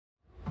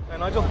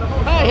Nigel.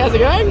 Hey, how's it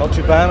going? Not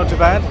too bad, not too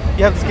bad.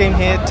 You have this game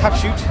here,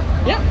 Tapshot.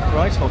 Yeah.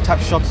 Right? Or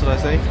Tapshot, should I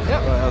say?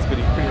 Yeah. That was a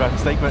pretty bad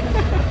mistake, but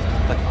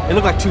it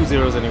looked like 2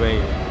 zeros anyway.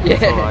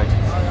 Yeah. It's alright.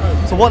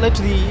 So what led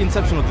to the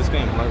inception of this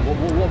game? Like,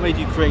 what made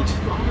you create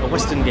a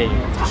Western game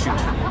to shoot?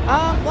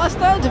 Well, I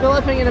started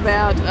developing it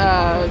about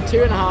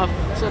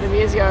 2.5 sort of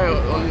years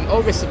ago. On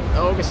August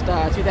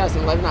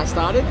 2011, I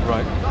started.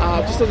 Right.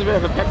 Just as a bit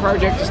of a pet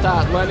project to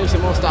start learning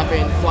some more stuff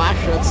in Flash.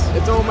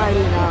 It's all made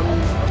in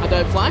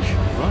Adobe Flash.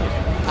 Right.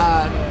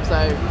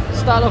 So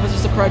start off as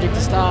just a project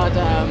to start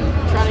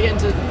trying to get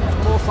into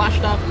more Flash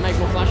stuff and make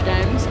more Flash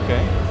games.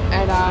 Okay.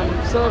 And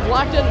sort of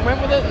liked it and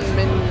went with it, and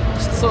been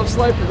just sort of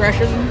slow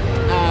progression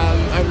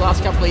over the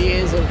last couple of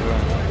years of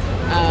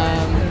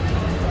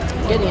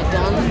getting it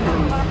done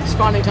and just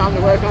finding time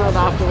to work on it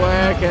after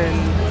work and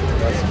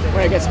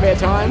when I get spare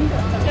time.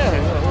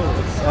 Yeah.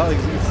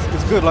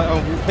 It's good. Like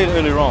we played it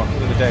earlier on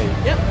in the day.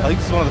 Yep. I think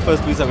this is one of the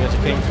first booths that we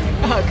actually came to.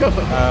 Oh, cool.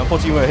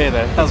 Unfortunately, you weren't here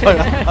then. That's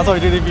why we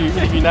did the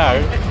interview now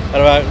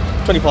at about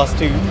 2.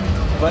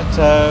 But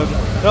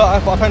no, I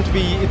found it to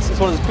be it's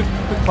one of those quick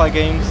fire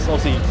games.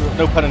 Obviously,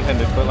 no pun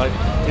intended, but like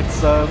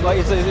it's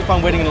if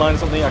I'm waiting in line or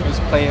something, I can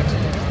just play it,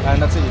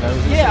 and that's it. You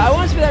know. I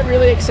want it to be that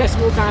really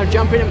accessible kind of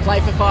jump in and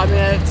play for 5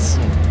 minutes.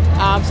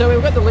 So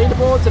we've got the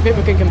leaderboard so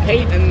people can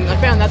compete, and I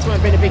found that's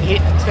been a big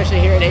hit, especially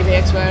here at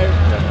Expo.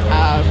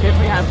 People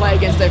can kind of play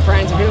against their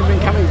friends, and people have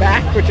been coming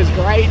back, which is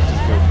great.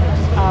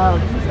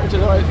 It's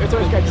always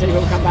great to see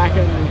people come back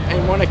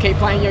and want to keep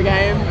playing your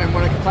game and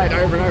want to play it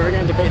over and over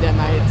again to beat their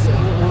mates.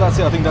 Well, that's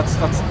it. I think that's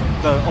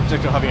the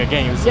object of having a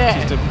game is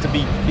to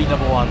beat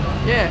number one.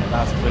 Yeah.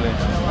 That's brilliant.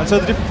 And so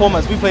the different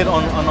formats, we played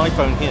on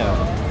iPhone here.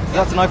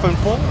 That's an iPhone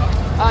 4?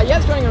 Yeah,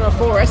 it's running on a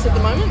 4S at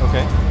the moment.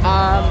 Okay.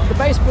 The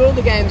base build of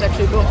the game is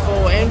actually built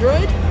for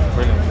Android.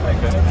 Brilliant.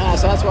 Okay.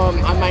 So that's what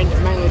I'm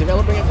mainly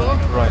developing it for.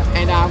 Right.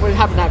 And we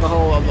happen to have a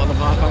lot of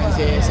iPhones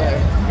here, so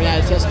we're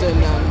able to test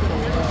and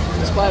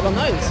display it on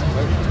those.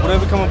 Would it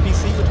ever come on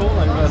PC at all,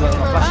 like as a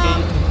Flash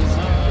game?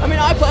 I mean,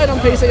 I play it on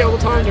PC all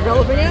the time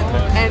developing it,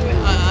 and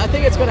I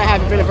think it's going to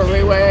have a bit of a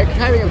rework.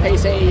 Having a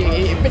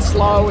PC, a bit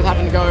slow with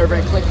having to go over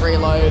and click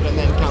reload and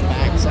then come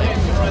back. So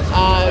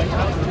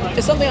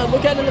it's something I'd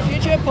look at in the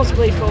future,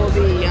 possibly for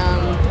the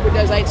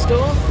Windows 8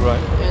 store, right,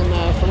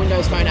 and for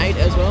Windows Phone 8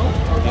 as well.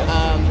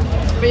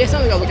 But yeah,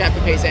 something I'll look at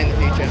for PC in the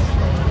future.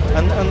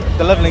 And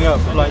the leveling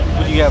up, like,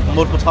 would you have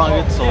multiple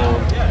targets, or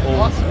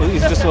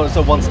is it just sort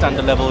of one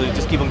standard level? You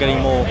just keep on getting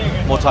more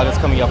targets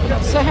coming up, and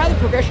that's So how the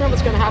progression of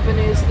it's going to happen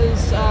is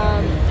there's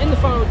in the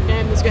final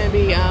game there's going to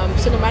be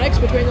cinematics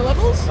between the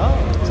levels.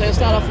 So you'll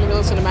start off in the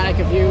middle of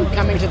cinematic of you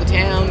coming to the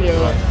town. You're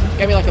going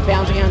to be like a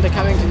bounty hunter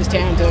coming to this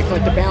town to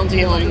collect the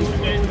bounty on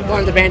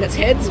one of the bandits'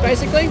 heads,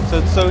 basically.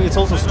 So it's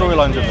also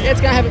storyline driven. Yeah,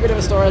 it's going to have a bit of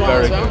a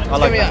storyline as well. It's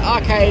going to be an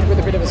arcade with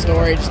a bit of a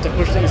story just to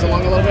push things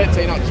along a little bit, so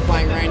you're not just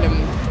playing random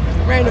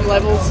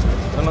levels.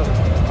 And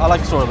I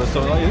like storylines,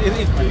 so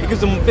it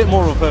gives them a bit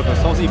more of a purpose.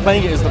 Obviously,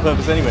 playing it is the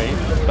purpose anyway,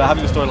 but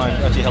having a storyline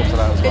actually helps with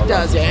that as well. It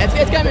does, yeah.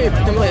 It's going to be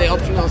completely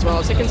optional as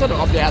well, so you can sort of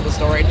opt out of the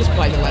story, just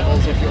play the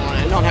levels if you want,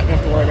 and not have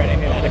to worry about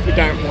any of that if you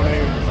don't want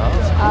to.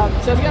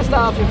 So if you're going to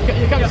start off,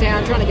 you come to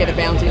town trying to get a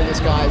bounty on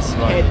this guy's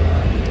head,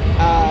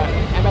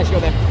 and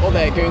basically all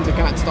their goons are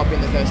can't stop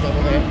in the first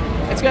level there.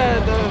 It's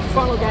got the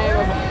final game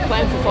of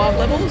planned for 5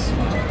 levels.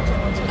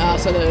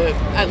 So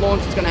at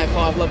launch it's going to have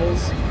 5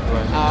 levels.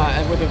 Right.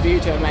 And with a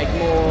view to make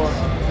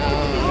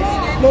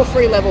more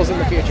free levels in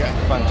the future.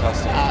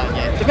 Fantastic.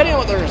 Yeah, depending on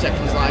what the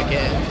reception's like.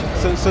 Yeah.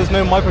 So there's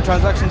no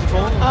microtransactions at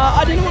all?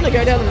 I didn't want to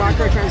go down the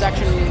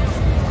microtransaction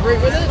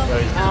route with it.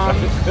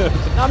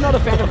 I'm not a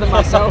fan of them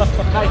myself,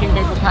 making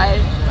people pay.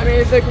 I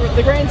mean,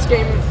 the grand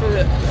scheme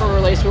for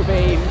release will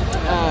be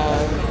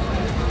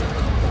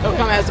it'll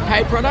come out as a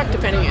paid product,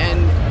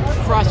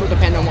 and price will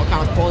depend on what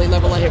kind of quality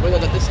level they hit with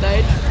it at this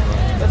stage.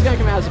 So it's going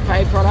to come out as a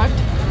paid product.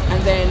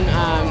 And then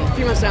a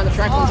few months down the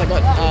track, once I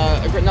got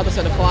another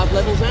set of 5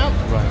 levels out,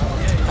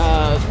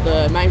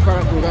 the main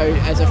product will go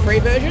as a free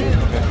version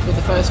with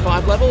the first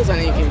 5 levels,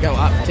 and then you can go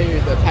up to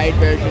the paid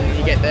version and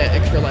you get the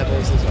extra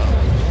levels as well.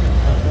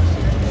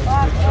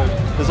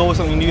 So there's always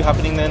something new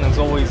happening then, and there's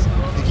always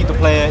to keep the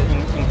player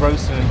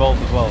engrossed and involved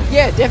as well.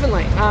 Yeah,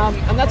 definitely.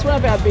 And that's one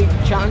of our big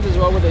challenges as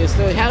well with this.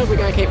 So how are we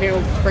going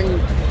to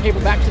bring people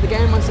back to the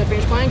game once they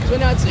finish playing? Because we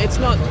know it's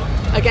not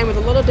a game with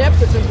a lot of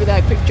depth. It's meant to be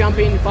that quick jump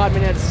in, 5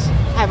 minutes,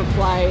 have a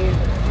play,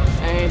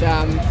 and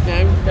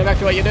go back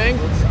to what you're doing.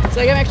 So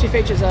the game actually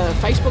features a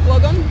Facebook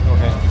logon,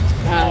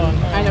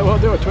 and it will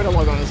do a Twitter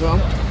logon as well.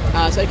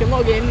 So you can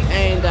log in,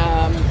 and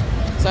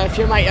so if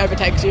your mate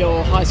overtakes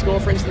your high score,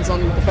 for instance,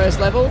 on the first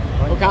level,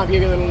 we'll come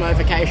give you a little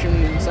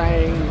notification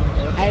saying,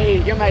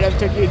 "Hey, your mate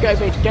overtook you.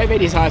 Go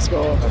beat his high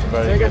score." So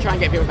we're going to try and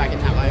get people back in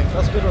that way.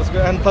 That's good.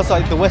 And plus,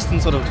 like the Western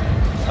sort of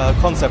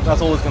concept,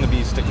 that's always going to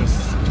be sticking.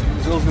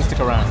 It's always going to stick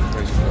around,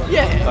 basically.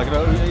 Yeah. Like,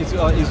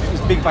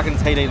 it's big back in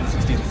its heyday in the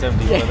 60s and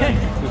 70s. Yeah. Where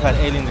then we've had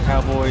Alien the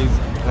Cowboys,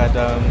 We've had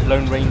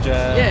Lone Ranger.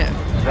 Yeah.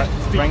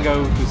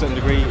 Rango to a certain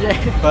degree. Yeah.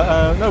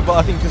 But no, but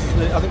I think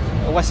I think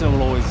a Western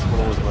will always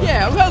work.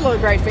 Yeah, I've got a lot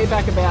of great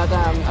feedback about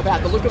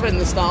the look of it and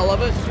the style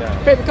of it.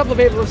 Yeah. A couple of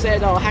people have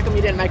said, "Oh, how come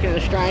you didn't make an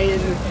Australian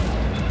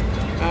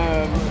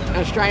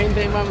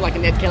theme one, like a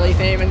Ned Kelly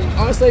theme?" And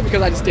honestly,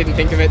 because I just didn't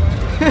think of it.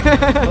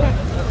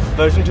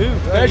 Version 2.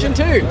 Version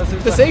 2,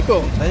 the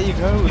sequel. There you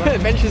go.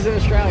 Adventures in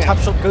Australia.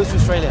 Tapshot goes to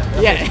Australia.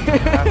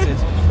 That's it.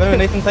 But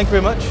anyway, Nathan, thank you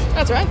very much.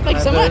 That's all right. Thank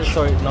you so much.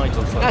 Sorry,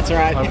 Nigel. Sorry. That's all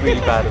right. I'm really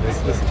bad at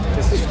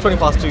this. It's 20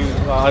 past 2.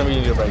 I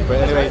really need a break.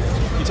 But anyway,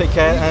 you take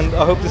care, and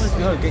I hope this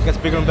gets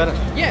bigger and better.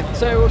 Yeah.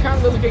 So we're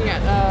currently looking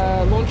at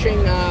launching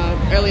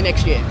early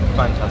next year.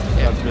 Fantastic.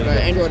 Yeah, That's really for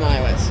good. Android and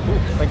iOS. Cool.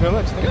 Thank you very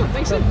much.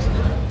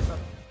 Thanks.